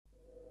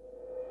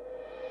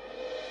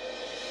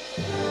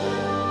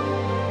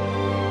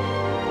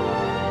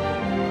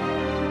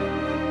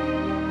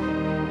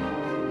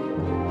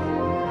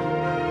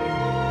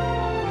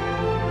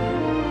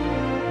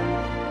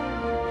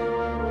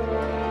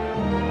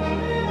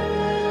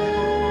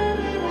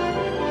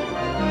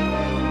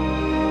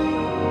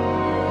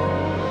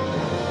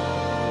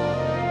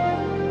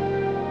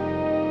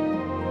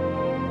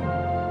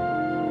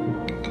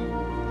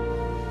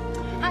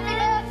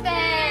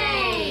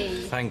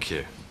Thank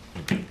you.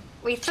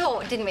 We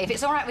thought, didn't we, if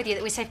it's all right with you,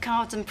 that we save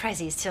cards and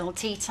prezzies till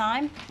tea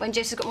time, when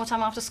Joseph's got more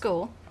time after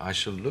school? I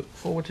shall look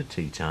forward to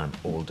tea time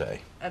all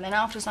day. And then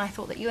afterwards, I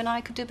thought that you and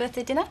I could do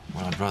birthday dinner.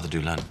 Well, I'd rather do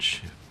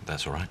lunch, if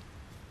that's all right.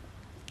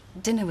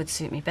 Dinner would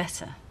suit me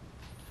better.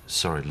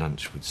 Sorry,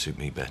 lunch would suit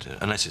me better,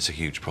 unless it's a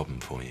huge problem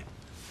for you.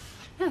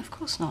 No, of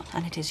course not.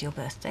 And it is your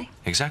birthday.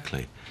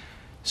 Exactly.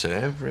 So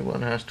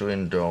everyone has to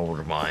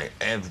indulge my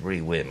every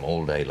whim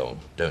all day long,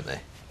 don't they?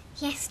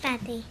 Yes,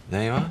 Daddy.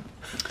 There you are.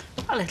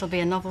 Well, it'll be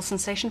a novel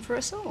sensation for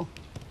us all.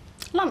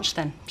 Lunch,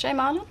 then. Jay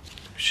Marlon?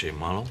 Chez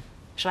Marlon.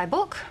 Shall I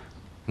book?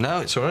 No,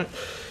 it's all right.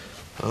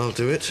 I'll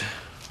do it.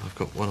 I've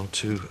got one or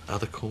two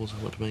other calls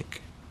I want to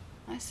make.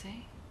 I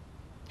see.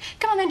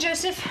 Come on then,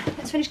 Joseph.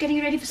 Let's finish getting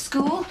you ready for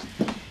school.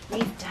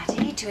 Leave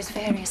Daddy to his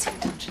various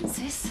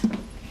indulgences.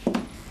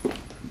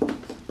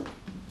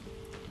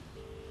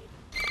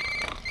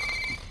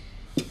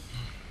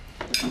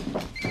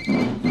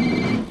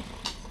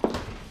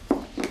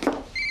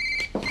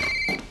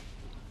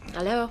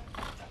 Hello?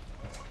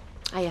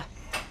 Hiya.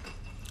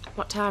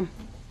 What time?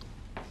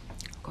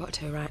 Got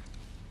to, right.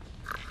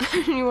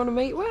 You want to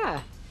meet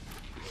where?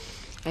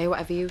 Hey,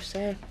 whatever you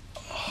say.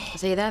 I'll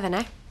see you there then,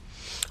 eh?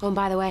 Oh, and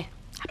by the way,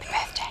 happy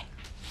birthday.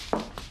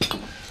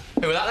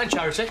 Who was that then,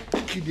 Charity?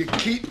 Can you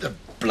keep the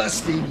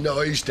blasting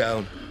noise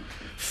down?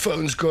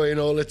 Phone's going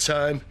all the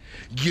time.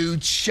 You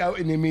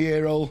shouting in my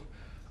ear hole.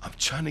 I'm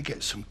trying to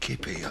get some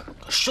kip here.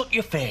 Shut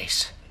your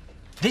face.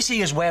 This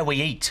here's where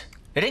we eat.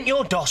 It ain't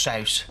your doss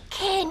house.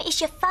 Ken,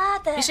 it's your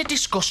father. He's a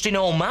disgusting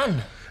old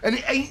man. And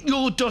it ain't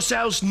your doss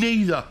house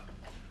neither.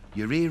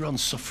 You're here on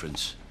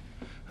sufferance.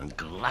 And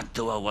glad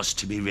though I was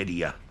to be rid of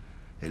you.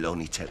 It'll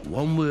only take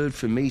one word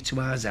from me to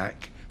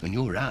Isaac, and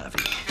you're out of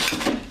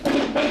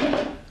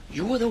it.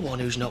 You are the one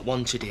who's not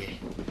wanted here.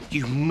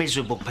 You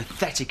miserable,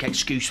 pathetic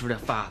excuse for a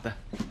father.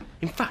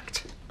 In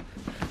fact,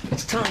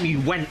 it's time you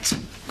went.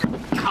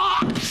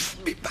 Ah!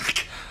 Me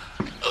back.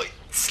 Oh,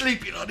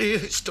 sleeping on here,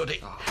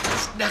 study.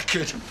 It's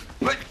knackered.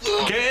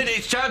 Kid,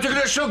 it's time to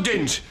go to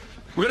Sugden's.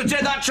 We're going to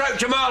take that trout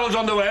to Marlon's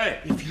on the way.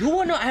 If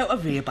you're not out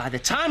of here by the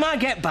time I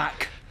get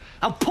back,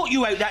 I'll put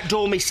you out that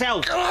door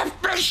myself.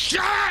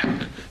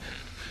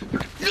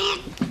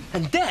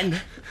 And then,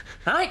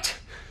 right,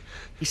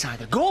 it's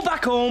either go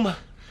back home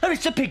or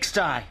it's a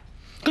pigsty.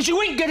 Because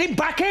you ain't getting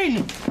back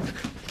in.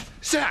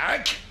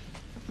 Zach?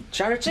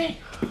 Charity?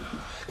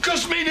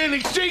 Cost me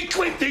nearly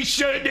 £3 this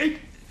shirt, Nick.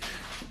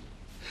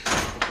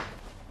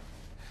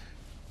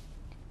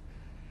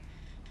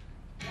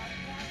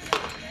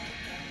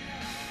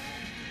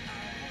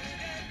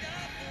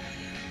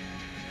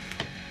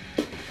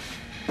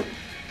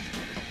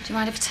 Do you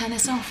mind if I turn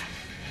this off?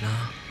 No.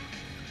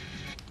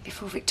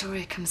 Before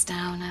Victoria comes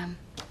down,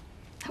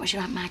 that was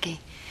your Aunt Maggie.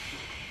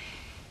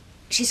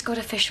 She's got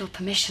official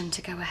permission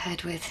to go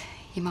ahead with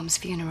your mum's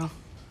funeral.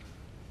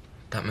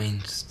 That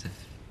means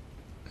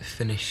they've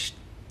finished...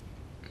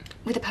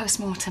 With a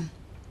post-mortem,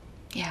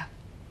 yeah.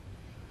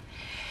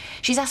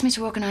 She's asked me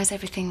to organise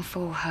everything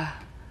for her.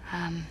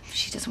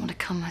 She doesn't want to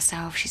come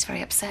herself. She's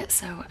very upset,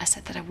 so I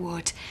said that I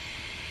would.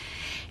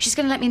 She's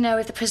going to let me know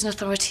if the prison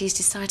authorities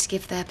decide to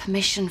give their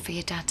permission for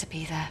your dad to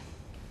be there.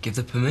 Give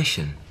the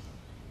permission?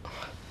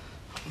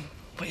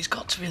 But he's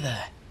got to be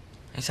there.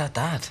 It's our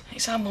dad.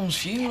 It's our mum's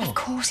funeral. Of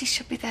course he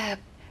should be there.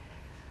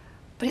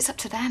 But it's up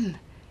to them.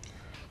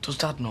 Does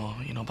Dad know,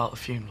 about the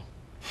funeral?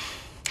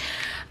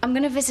 I'm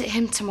going to visit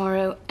him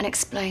tomorrow and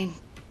explain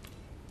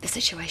the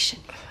situation.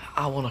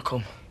 I want to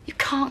come. You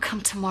can't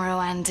come tomorrow,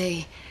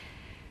 Andy.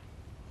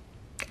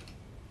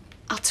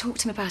 I'll talk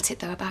to him about it,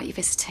 though, about you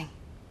visiting.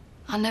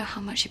 I know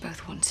how much you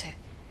both want to.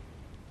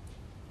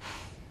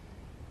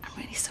 I'm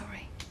really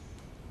sorry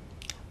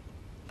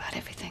about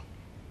everything.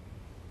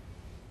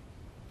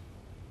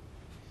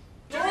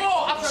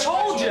 Oh, I've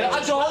told you,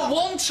 I don't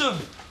want them.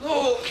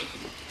 Look,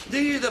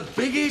 they're the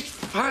biggest,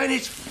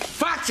 finest,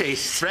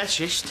 fattest,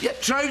 Freshest.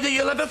 trout that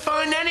you'll ever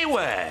find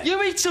anywhere.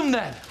 You eat them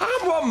then.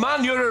 I'm one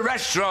man, you're a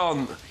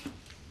restaurant.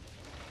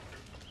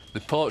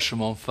 They're poached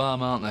from on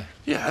farm, aren't they?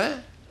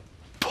 Yeah?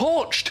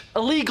 Poached,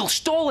 illegal,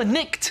 stolen,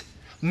 nicked,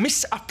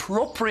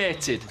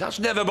 misappropriated. That's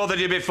never bothered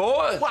you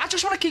before. Well, I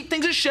just want to keep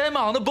things at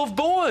Sherman above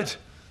board.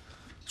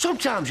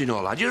 Sometimes,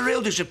 lad, you're a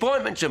real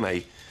disappointment to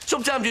me.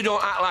 Sometimes you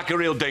don't act like a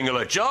real dingle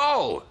at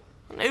all.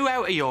 Who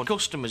out of your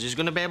customers is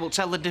going to be able to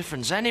tell the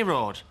difference any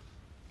road?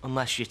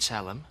 Unless you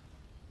tell them.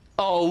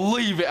 Oh,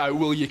 leave it out,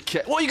 will you,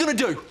 kid? What are you going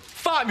to do?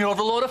 Fight me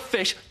over a load of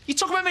fish? You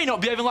talking about me not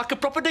behaving like a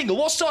proper dingle?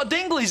 What sort of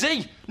dingle is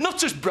he?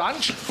 Nutter's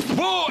branch?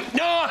 Whoa,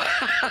 no!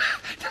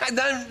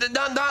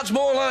 That's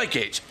more like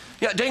it.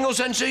 Yeah, dingle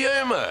sense of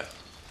humour.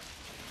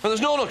 Well, there's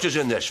no nutters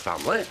in this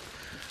family.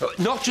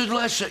 Not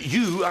unless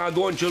you are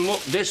going to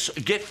look this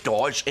gift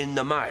horse in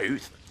the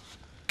mouth.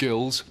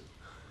 Gills.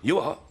 You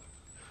are?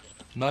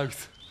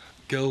 Mouth.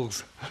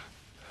 Gills.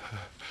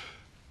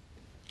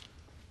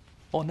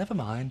 Oh, never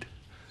mind.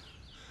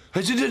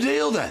 Is it a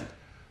deal, then?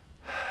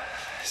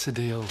 It's a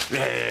deal.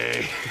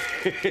 Hey.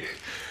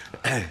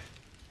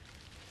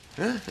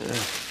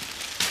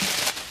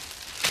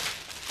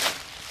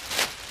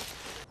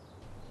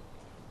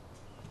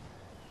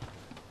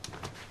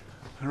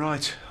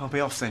 Right, I'll be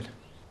off then.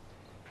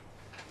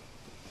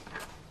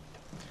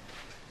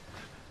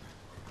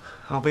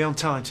 I'll be on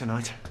time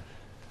tonight.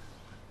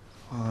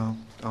 Well,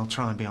 I'll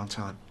try and be on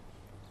time.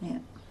 Yeah,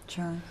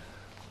 try.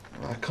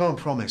 I can't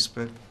promise,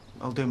 but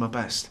I'll do my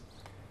best.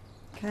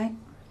 Okay.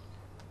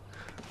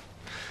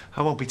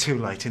 I won't be too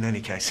late in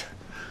any case.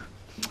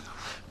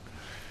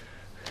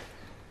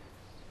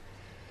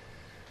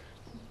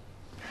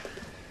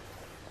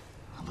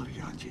 I love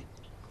you, Angie.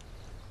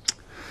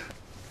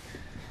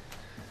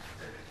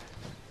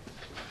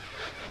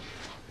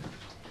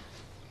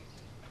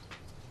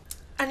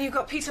 And you've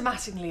got Peter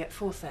Mattingly at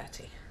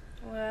 4:30.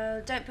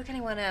 Well, don't book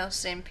anyone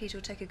else in. Peter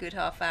will take a good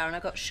half hour, and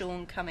I've got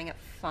Sean coming at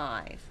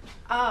 5.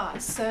 Ah,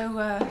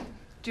 so,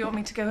 do you want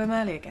me to go home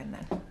early again,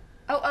 then?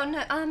 Oh,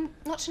 no,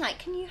 not tonight.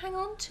 Can you hang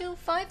on till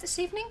 5 this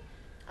evening?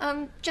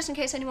 Just in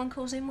case anyone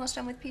calls in whilst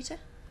I'm with Peter.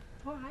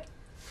 All right.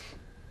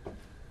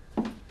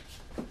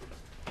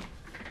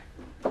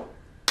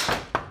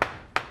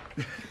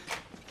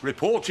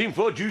 Reporting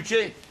for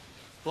duty.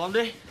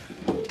 Blondie?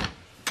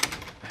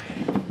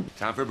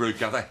 Time for a brew,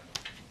 Cathy.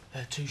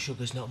 2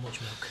 sugars, not much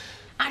milk.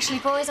 Actually,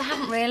 boys, I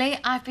haven't really.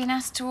 I've been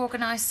asked to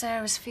organise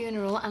Sarah's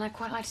funeral, and I'd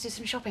quite like to do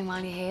some shopping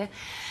while you're here.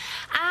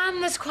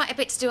 And there's quite a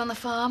bit to do on the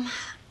farm,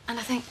 and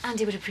I think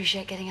Andy would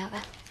appreciate getting out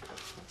there.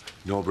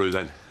 No brew,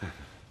 then.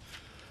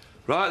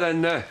 Right,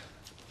 then,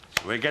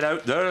 we get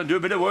out there and do a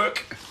bit of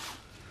work.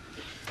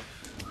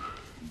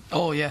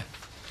 Oh, yeah.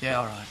 Yeah,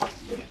 all right.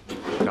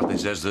 Cathy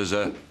says there's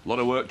a lot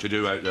of work to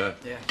do out there.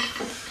 Yeah.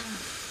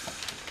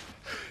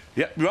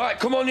 Yeah, right,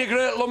 come on, you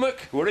great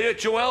lummock. We're here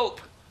to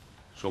help.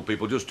 Some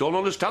people just don't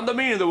understand the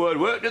meaning of the word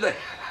work, do they?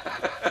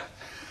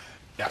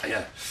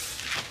 Yeah.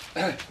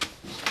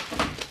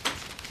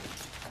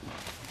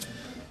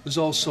 There's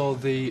also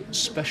the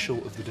special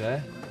of the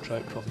day,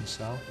 Trout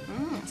Provençal.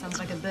 Sounds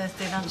like a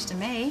birthday lunch to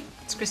me.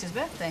 It's Chris's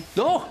birthday.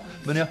 No,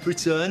 many happy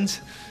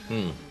returns.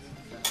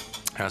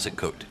 How's it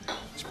cooked?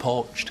 It's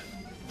poached.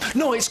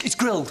 No, it's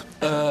grilled.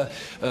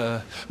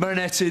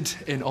 Marinated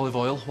in olive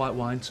oil, white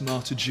wine,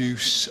 tomato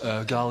juice,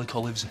 garlic,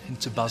 olives, a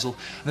hint of basil.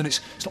 And then it's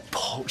not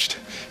poached,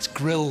 it's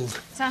grilled.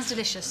 Sounds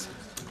delicious.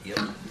 Yep.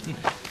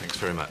 Thanks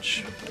very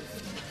much.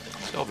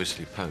 It's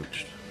obviously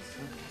poached.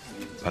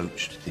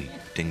 Poached, the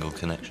Dingle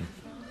connection.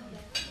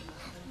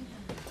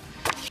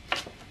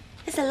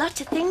 There's a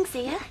lot of things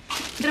here.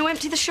 Going to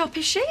empty the shop,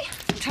 is she?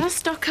 Trying to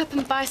stock up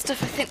and buy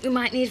stuff I think we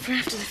might need for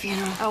after the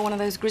funeral. Oh, one of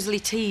those grisly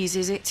teas,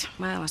 is it?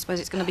 Well, I suppose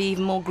it's going to be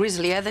even more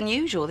grislier than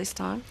usual this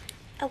time.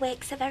 A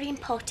wake's a very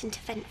important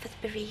event for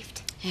the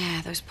bereaved.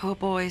 Yeah, those poor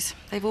boys.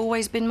 They've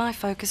always been my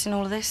focus in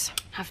all of this.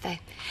 Have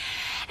they?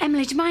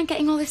 Emily, do you mind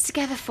getting all this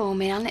together for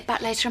me? I'll nip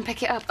back later and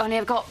pick it up. Only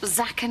I've got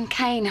Zack and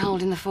Kane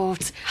holding the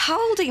fort.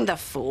 Holding the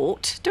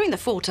fort? Doing the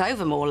fort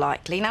over, more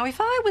likely. Now,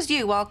 if I was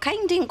you, while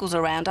Kane Dingle's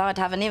around, I'd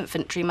have an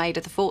infantry made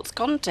of the fort's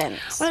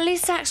contents. Well, at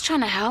least Zack's trying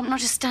to help, not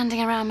just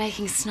standing around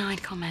making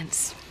snide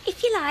comments.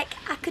 If you like,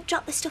 I could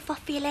drop the stuff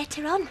off for you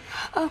later on.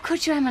 Oh,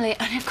 could you, Emily?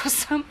 Only I've got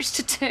so much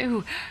to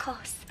do. Of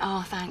course.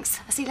 Oh, thanks.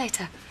 I'll see you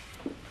later.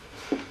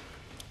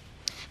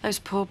 Those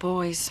poor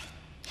boys.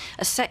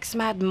 A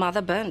sex-mad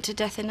mother burnt to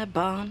death in a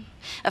barn.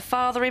 A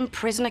father in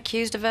prison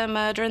accused of her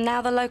murder, and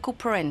now the local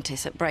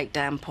parentis at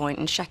breakdown point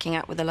and shacking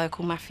up with the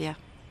local mafia.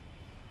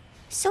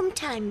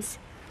 Sometimes,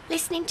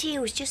 listening to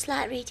you is just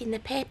like reading the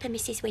paper,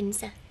 Mrs.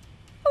 Windsor.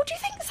 Oh, do you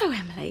think so,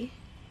 Emily?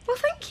 Well,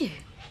 thank you.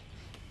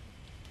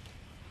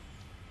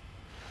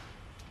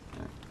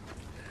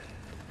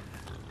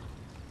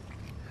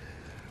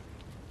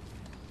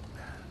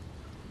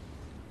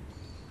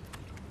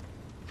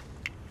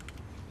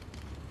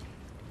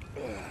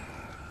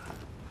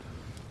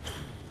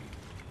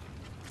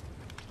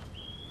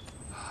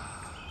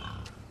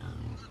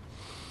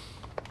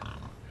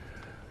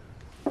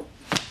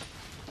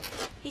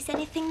 Is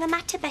anything the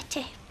matter,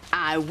 Betty?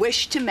 I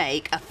wish to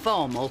make a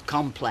formal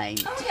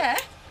complaint. Oh, yeah?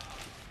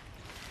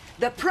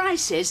 The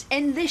prices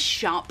in this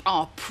shop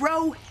are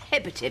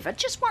prohibitive. I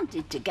just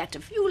wanted to get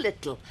a few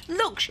little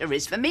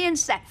luxuries for me and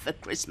Seth for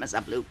Christmas.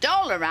 I've looked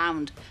all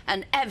around,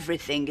 and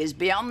everything is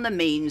beyond the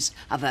means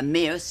of a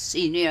mere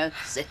senior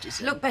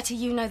citizen. Look, Betty,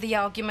 you know the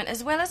argument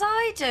as well as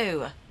I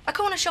do. A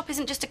corner shop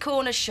isn't just a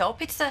corner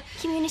shop, it's a...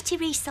 Community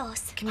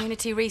resource.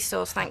 Community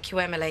resource, thank you,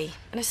 Emily.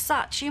 And as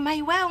such, you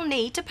may well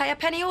need to pay a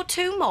penny or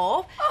two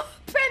more... Oh,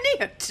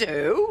 penny or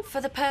two? ...for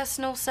the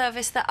personal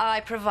service that I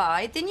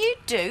provide than you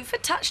do for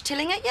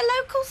touch-tilling at your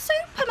local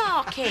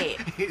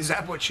supermarket. Is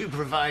that what you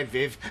provide,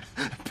 Viv?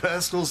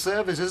 Personal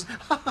services?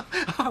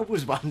 I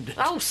was wondering.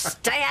 Oh,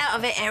 stay out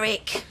of it,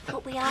 Eric.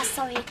 But we are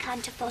sorry you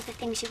can't afford the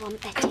things you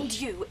want, Betty.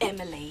 And you,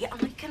 Emily, I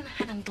can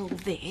handle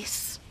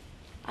this.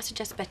 I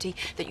suggest, Betty,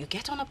 that you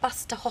get on a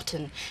bus to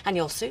Hotton, and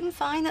you'll soon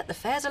find that the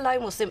fares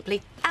alone will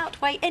simply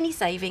outweigh any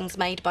savings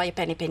made by your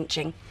penny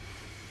pinching.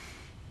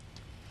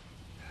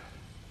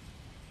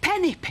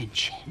 Penny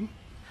pinching?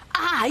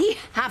 I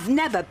have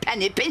never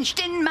penny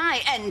pinched in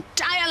my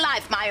entire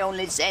life. My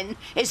only sin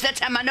is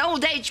that I'm an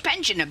old age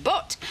pensioner,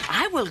 but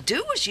I will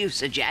do as you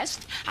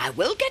suggest. I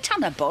will get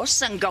on a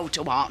bus and go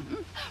to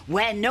Hotton,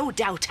 where no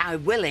doubt I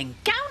will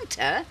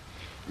encounter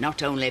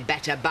Not only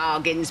better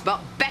bargains, but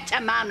better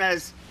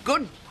manners.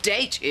 Good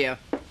day to you.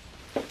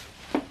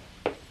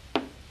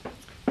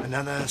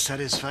 Another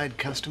satisfied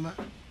customer?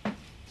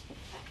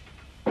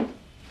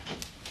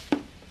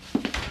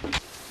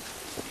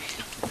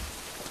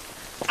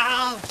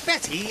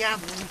 Betty,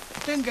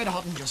 don't get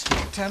hot and just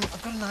yet.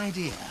 I've got an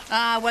idea.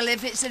 Well,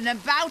 if it's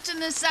about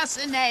an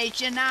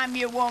assassination, I'm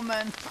your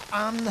woman.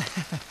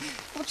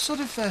 What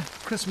sort of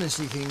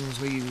Christmassy things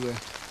were you...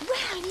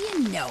 Well,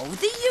 you know,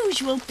 the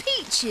usual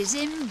peaches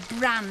in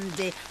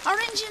brandy,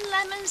 orange and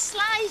lemon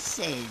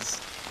slices.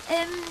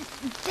 Them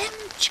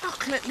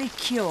chocolate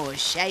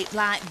liqueurs shaped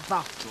like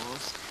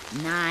bottles.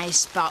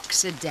 Nice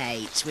box of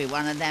dates with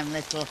one of them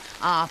little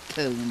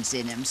harpoons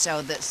in them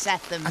so that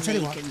Seth and tell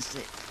you me what. can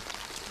sit.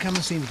 Come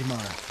and see me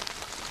tomorrow.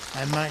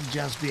 I might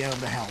just be able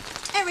to help.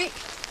 Eric,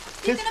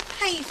 are you going to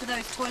pay for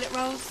those toilet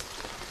rolls?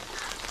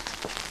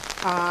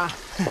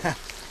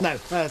 No,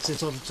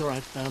 it's all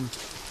right.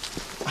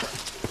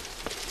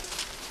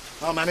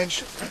 I'll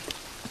manage.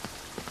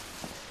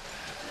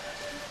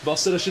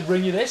 Boss said I should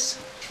bring you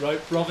this. Trout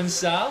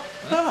Provençal.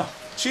 Oh,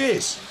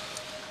 cheers.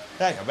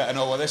 Hey, I better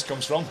know where this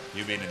comes from,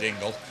 you being a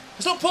dingle.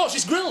 It's not poached,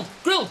 it's grilled.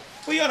 Grilled.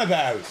 What are you on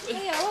about?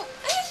 Hey,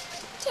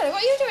 Terry,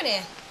 what are you doing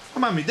here?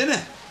 I'm having my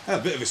dinner. A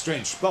bit of a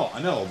strange spot,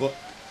 I know, but...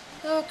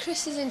 Oh,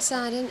 Chris is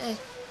inside, isn't he?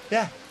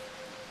 Yeah.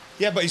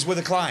 Yeah, but he's with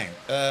a client,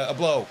 a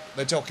bloke.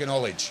 They're talking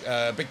haulage,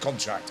 big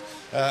contract.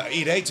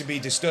 He'd hate to be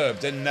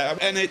disturbed, and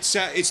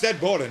it's dead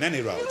boring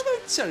any road. What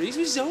about Terry? He's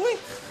with Zoe.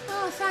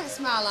 Oh, thanks,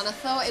 Marlon. I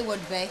thought he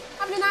would be.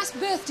 Having a nice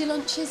birthday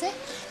lunch, is he?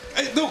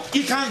 Hey, look,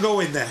 you can't go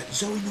in there.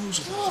 Zoe knows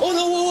it. Oh,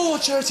 no, whoa,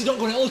 Charity, don't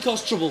go in. It'll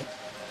cause trouble.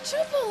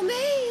 Trouble,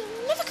 me?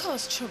 Never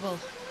cause trouble.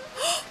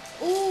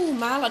 Oh,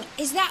 Marlon,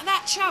 is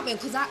that champion?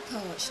 Because that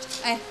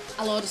poached. Hey,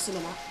 I'll order some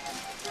of that.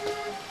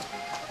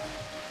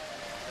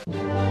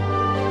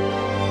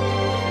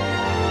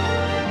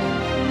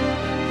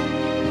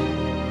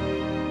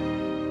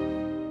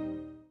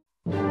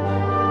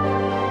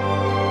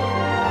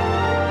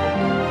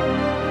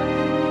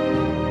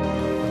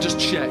 Just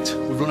checked.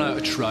 We've run out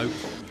of trout.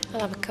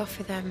 I'll have a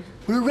coffee then.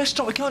 We're a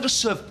restaurant. We can't just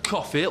serve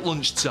coffee at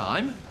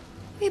lunchtime.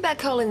 Well, you better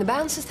call in the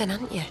bouncers then,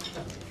 hadn't you?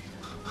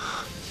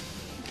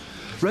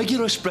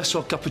 Regular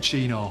espresso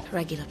cappuccino.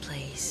 Regular,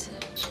 please.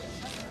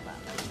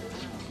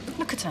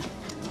 Look at her.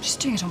 She's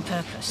doing it on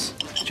purpose.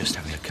 Just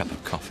having a cup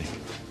of coffee.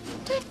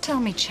 Don't tell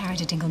me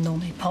Charity Dingle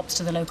normally pops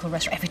to the local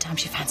restaurant every time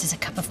she fancies a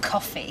cup of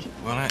coffee.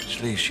 Well,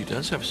 actually, she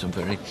does have some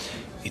very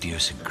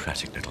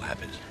idiosyncratic little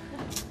habits.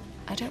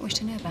 I don't wish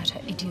to know about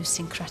her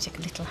idiosyncratic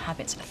little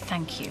habits,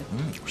 thank you.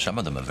 Some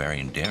of them are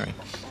very endearing.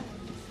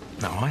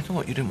 Now, I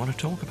thought you didn't want to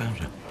talk about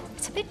her.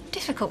 It's a bit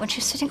difficult when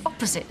she's sitting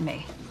opposite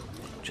me.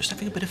 Just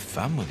having a bit of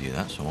fun with you,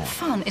 that's all.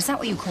 Fun, is that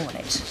what you call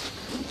it?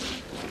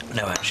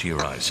 No, actually, you're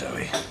right,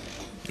 Zoe.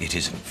 It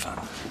isn't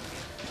fun.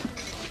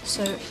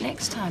 So,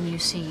 next time you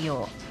see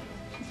your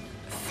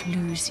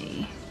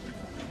floozy,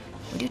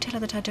 will you tell her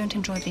that I don't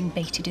enjoy being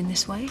baited in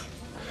this way?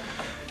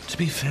 To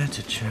be fair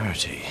to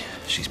Charity,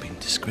 she's been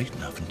discreet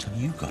enough until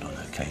you got on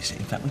her case.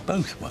 In fact, we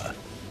both were.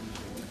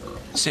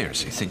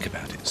 Seriously, think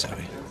about it,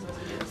 Zoe.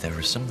 There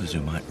are some of us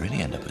who might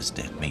really end up as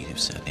dead meat if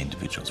certain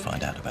individuals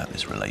find out about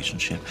this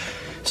relationship.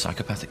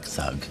 Psychopathic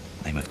thug,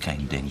 name of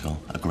Cain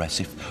Dingle.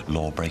 Aggressive,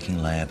 law-breaking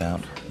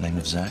layabout, name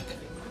of Zach.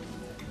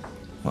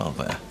 Well,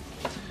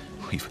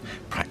 we've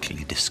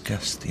practically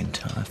discussed the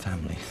entire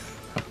family.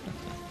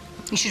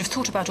 You should have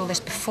thought about all this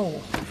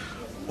before.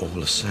 All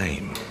the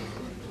same,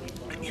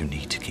 you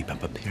need to keep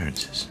up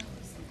appearances.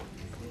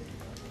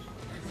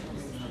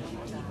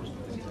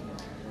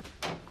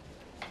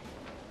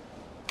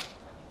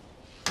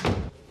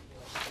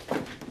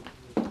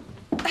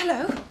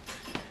 Hello.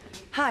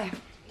 Hi.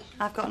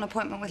 I've got an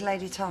appointment with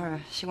Lady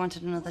Tara. She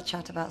wanted another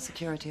chat about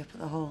security up at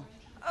the hall.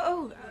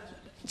 Oh,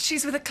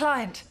 she's with a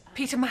client,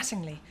 Peter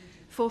Mattingly,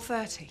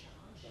 4:30.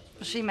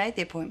 Well, she made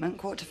the appointment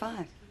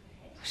 4:45.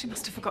 She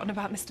must have forgotten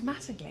about Mr.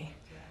 Mattingly.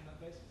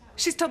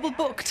 She's double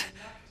booked.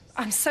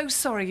 I'm so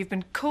sorry you've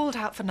been called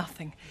out for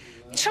nothing.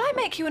 Shall I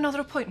make you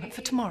another appointment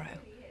for tomorrow?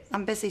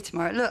 I'm busy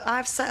tomorrow. Look,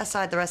 I've set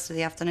aside the rest of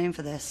the afternoon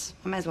for this.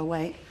 I may as well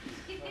wait.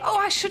 Oh,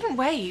 I shouldn't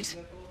wait.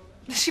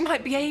 She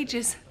might be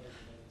ages.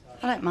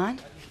 I don't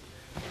mind.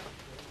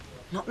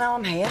 Not now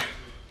I'm here.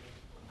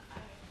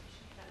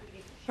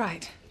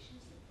 Right.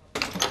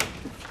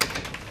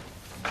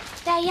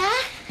 There you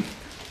are.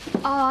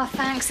 Oh,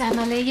 thanks,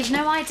 Emily. You've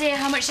no idea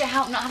how much it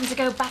helped not having to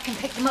go back and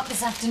pick them up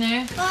this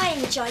afternoon. Oh, I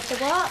enjoyed the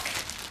walk.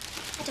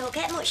 I don't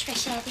get much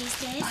fresh air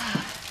these days.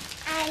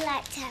 I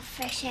like to have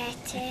fresh air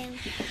too.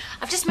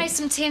 I've just made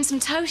some tea and some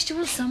toast. You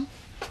want some?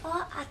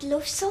 Oh, I'd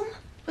love some.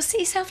 Well,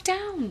 sit yourself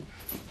down.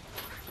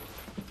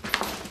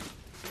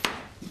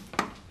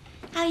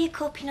 How are you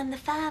coping on the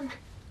farm?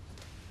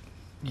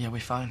 Yeah, we're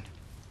fine.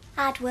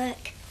 Hard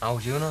work.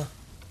 How's Una?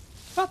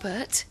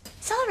 Robert?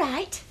 It's all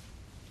right.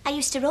 I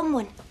used to run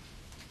one.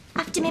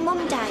 After my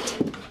mum died,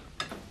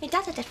 my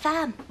dad had a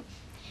farm.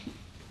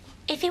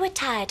 If he were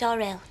tired or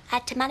ill, I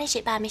had to manage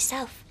it by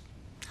myself.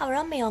 I were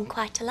on my own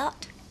quite a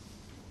lot.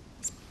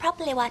 It's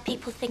probably why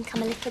people think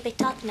I'm a little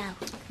bit odd now.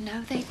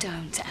 No, they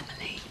don't,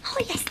 Emily. Oh,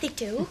 yes, they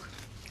do.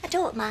 I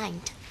don't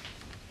mind.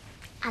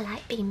 I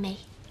like being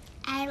me.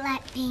 I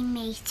like being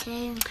me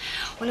too.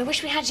 Well, I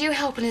wish we had you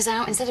helping us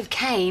out instead of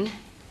Kane.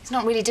 He's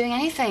not really doing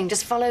anything,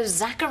 just follows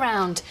Zach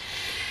around.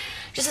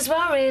 Just as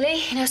well,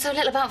 really. You know so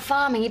little about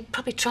farming, he'd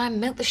probably try and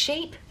milk the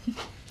sheep.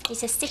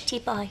 He's a city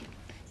boy.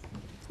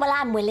 Well,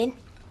 I'm willing.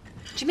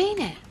 Do you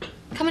mean it?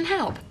 Come and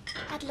help.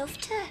 I'd love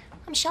to.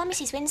 I'm sure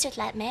Mrs. Windsor would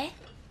let me.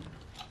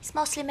 It's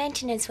mostly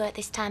maintenance work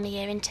this time of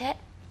year, isn't it?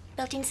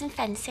 Buildings and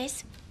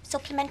fences.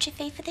 Supplementary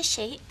fee for the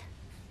sheep.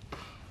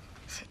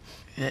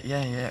 Yeah,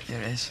 it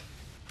is.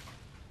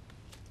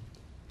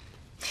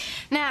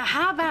 Now,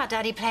 how about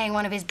Daddy playing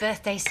one of his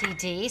birthday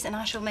CDs and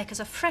I shall make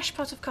us a fresh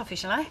pot of coffee,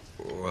 shall I?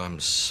 Oh,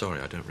 I'm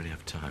sorry, I don't really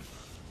have time.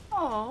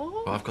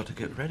 Oh. Well, I've got to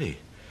get ready.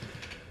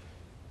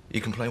 You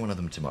can play one of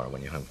them tomorrow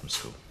when you're home from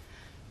school.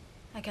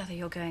 I gather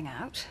you're going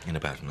out. In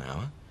about an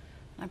hour.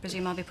 I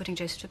presume I'll be putting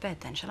Joseph to bed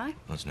then, shall I? Well,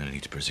 there's no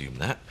need to presume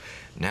that.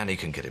 Nanny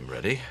can get him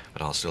ready,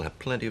 but I'll still have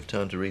plenty of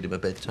time to read him a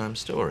bedtime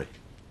story.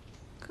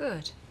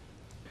 Good.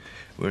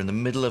 We're in the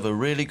middle of a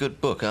really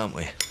good book, aren't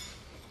we?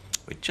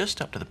 We're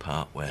just up to the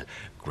part where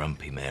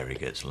Grumpy Mary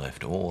gets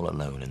left all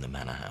alone in the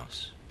manor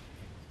house.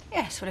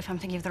 Yes, well, if I'm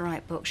thinking of the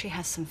right book, she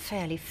has some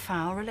fairly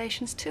foul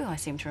relations too, I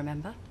seem to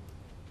remember.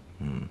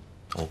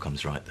 All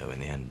comes right, though, in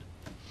the end.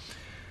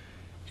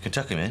 You can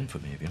tuck him in for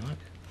me if you like.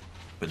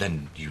 But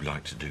then you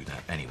like to do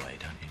that anyway,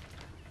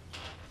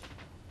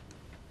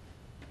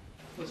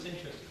 don't you?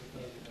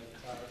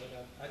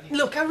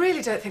 Look, I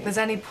really don't think there's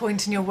any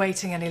point in your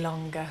waiting any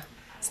longer.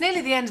 It's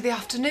nearly the end of the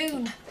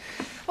afternoon.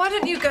 Why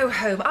don't you go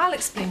home? I'll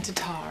explain to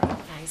Tara.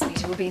 Thanks,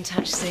 Peter. We'll be in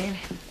touch soon.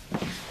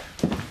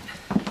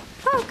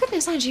 Oh,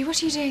 goodness, Angie,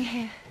 what are you doing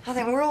here? I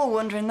think we're all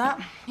wondering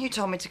that. You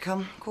told me to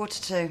come,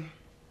 2:45.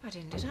 I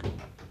didn't, did I?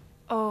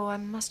 Oh, I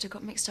must have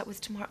got mixed up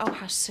with tomorrow. Oh,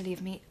 how silly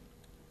of me.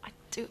 I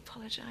do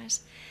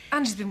apologise.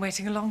 Angie's been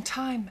waiting a long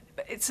time.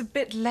 But it's a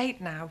bit late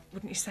now,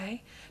 wouldn't you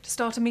say, to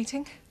start a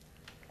meeting?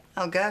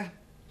 I'll go.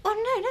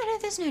 Oh, no,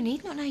 there's no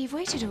need. Not now you've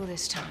waited all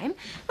this time.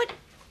 But...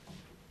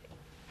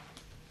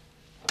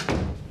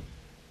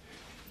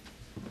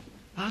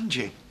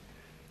 Angie?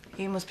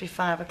 You must be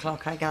 5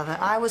 o'clock, I gather.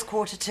 I was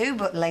 2:45,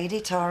 but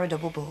Lady Tara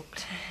double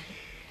booked.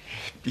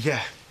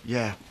 Yeah,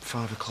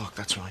 5 o'clock,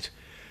 that's right.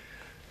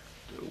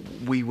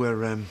 We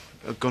were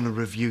going to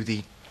review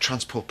the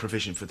transport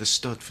provision for the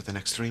stud for the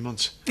next 3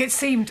 months. It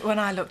seemed, when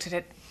I looked at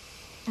it,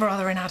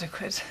 rather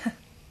inadequate.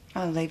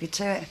 I'll leave you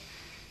to it.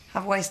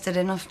 I've wasted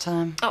enough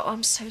time. Oh,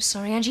 I'm so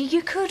sorry, Angie.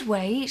 You could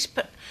wait,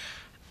 but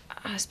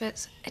I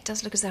suppose it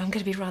does look as though I'm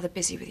going to be rather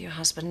busy with your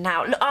husband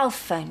now. Look, I'll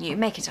phone you,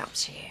 make it up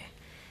to you.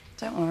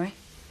 Don't worry.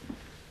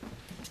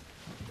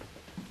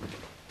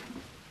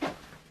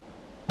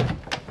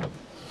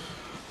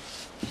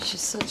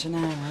 She's such an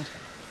airhead.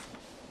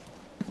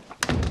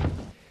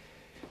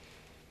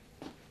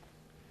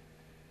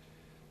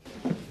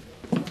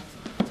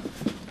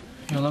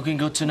 You're looking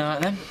good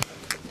tonight, then.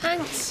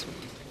 Thanks.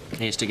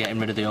 Here's to getting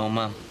rid of the old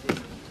man.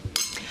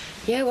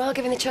 Yeah, well,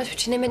 given the choice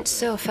between him and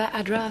sofa,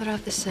 I'd rather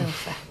have the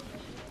sofa.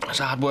 It's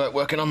hard work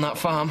working on that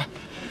farm.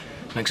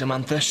 Makes a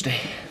man thirsty.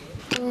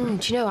 Do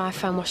you know, I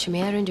found washing my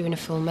hair and doing a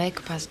full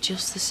makeup has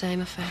just the same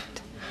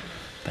effect.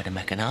 Better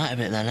make a night of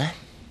it, then, eh?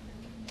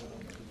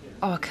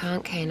 Oh, I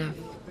can't, Kane.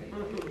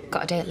 I've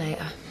got a date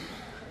later.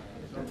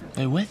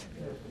 Who with?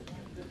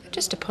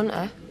 Just a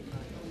punter.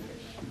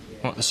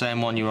 What, the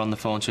same one you were on the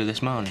phone to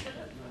this morning?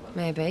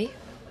 Maybe.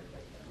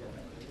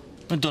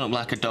 You've done up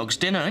like a dog's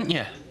dinner, ain't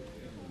you?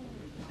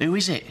 Who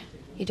is it?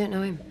 You don't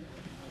know him.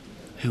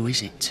 Who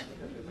is it?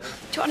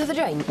 Do you want another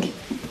drink?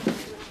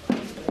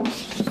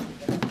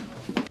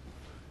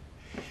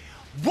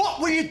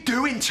 What were you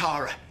doing,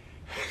 Tara?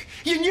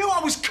 You knew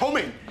I was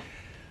coming.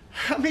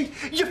 I mean,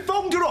 you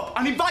phoned her up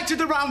and invited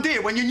her round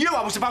here when you knew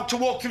I was about to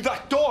walk through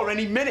that door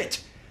any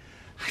minute.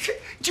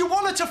 Do you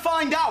want her to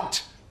find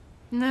out?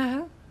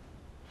 No.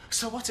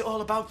 So what's it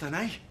all about then,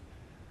 eh?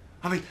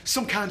 I mean,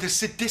 some kind of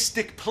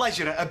sadistic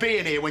pleasure at her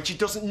being here when she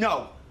doesn't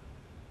know?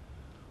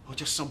 Or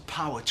just some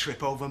power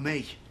trip over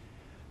me?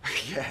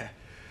 Yeah,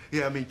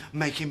 I mean,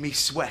 making me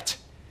sweat.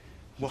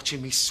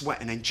 Watching me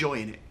sweat and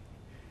enjoying it.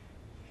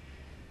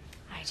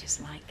 I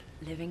just like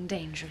living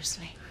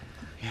dangerously.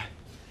 Yeah.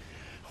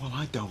 Well,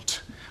 I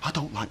don't. I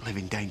don't like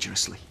living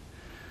dangerously.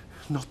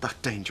 Not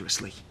that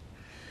dangerously.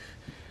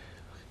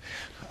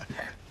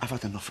 I've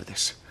had enough of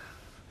this.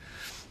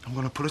 I'm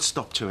going to put a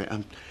stop to it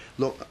and,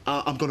 look,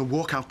 I'm going to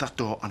walk out that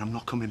door and I'm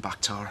not coming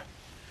back, Tara.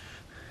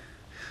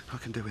 I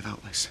can do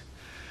without this.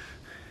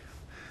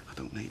 I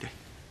don't need it.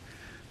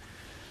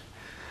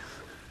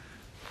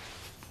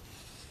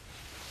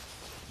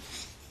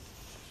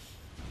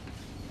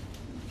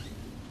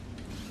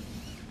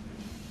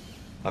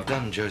 I've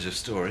done Joseph's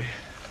story.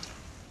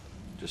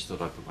 Just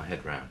thought I'd put my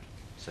head round.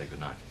 Say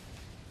goodnight.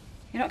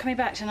 You're not coming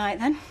back tonight,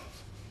 then?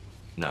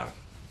 No.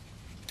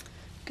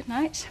 Good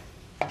night.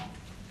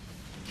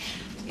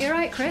 You're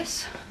right,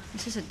 Chris.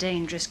 This is a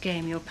dangerous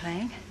game you're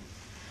playing.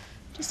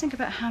 Just think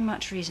about how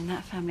much reason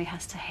that family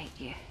has to hate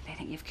you. They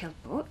think you've killed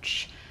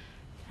Butch,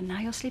 And now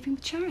you're sleeping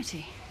with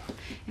Charity.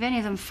 If any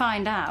of them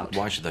find out...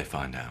 Why should they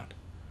find out?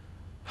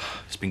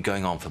 It's been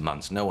going on for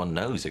months. No one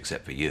knows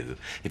except for you.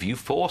 If you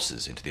force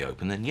us into the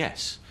open, then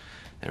yes,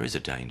 there is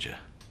a danger.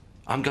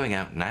 I'm going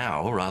out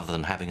now rather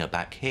than having her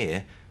back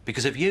here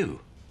because of you.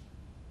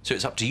 So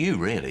it's up to you,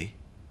 really.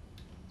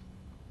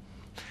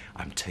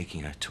 I'm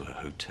taking her to a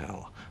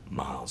hotel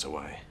miles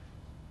away.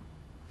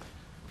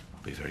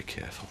 I'll be very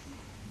careful.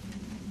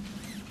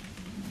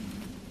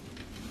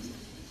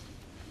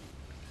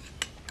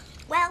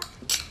 Well,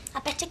 I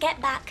better get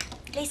back.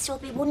 Lisa will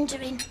be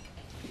wondering.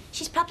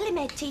 She's probably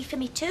made tea for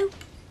me too.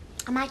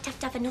 I might have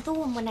to have another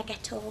one when I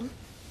get home.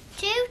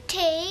 2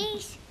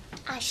 teas?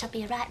 I shall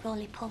be a right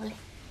roly-poly.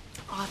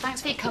 Oh,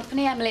 thanks for your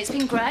company, Emily. It's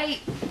been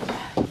great.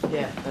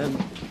 Yeah,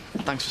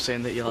 thanks for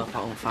saying that you'll help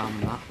out on the farm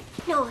and that.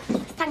 No,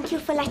 thank you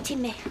for letting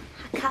me.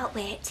 I can't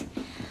wait.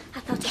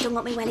 I thought I'd done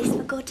what my wellies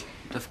for good.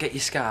 Don't forget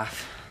your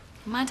scarf.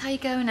 Mind how you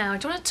go now?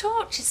 Do you want a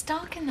torch? It's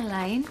dark in the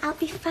lane. I'll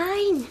be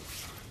fine.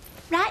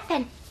 Right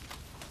then.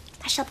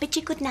 I shall bid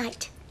you good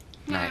night.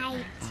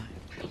 Night.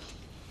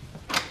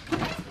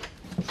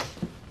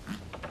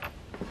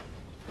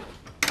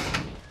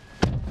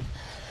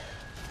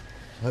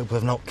 Hope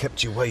I've not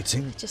kept you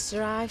waiting. Just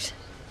arrived.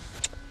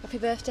 Happy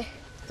birthday.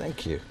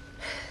 Thank you.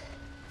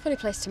 Funny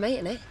place to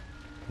meet, innit?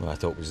 Well, I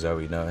thought with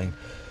Zoe knowing,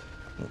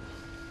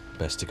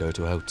 best to go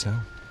to a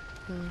hotel.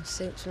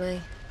 Suits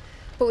me.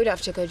 But we don't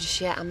have to go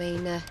just yet. I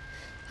mean,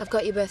 I've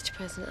got your birthday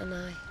present and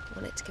I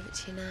wanted to give it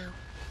to you now.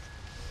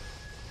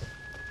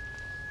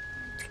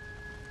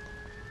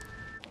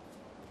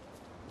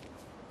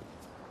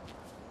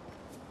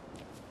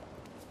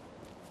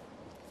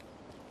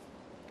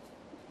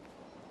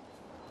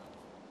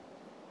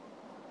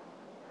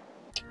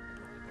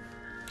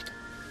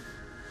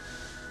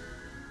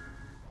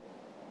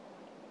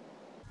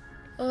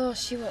 Oh,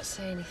 she won't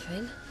say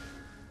anything.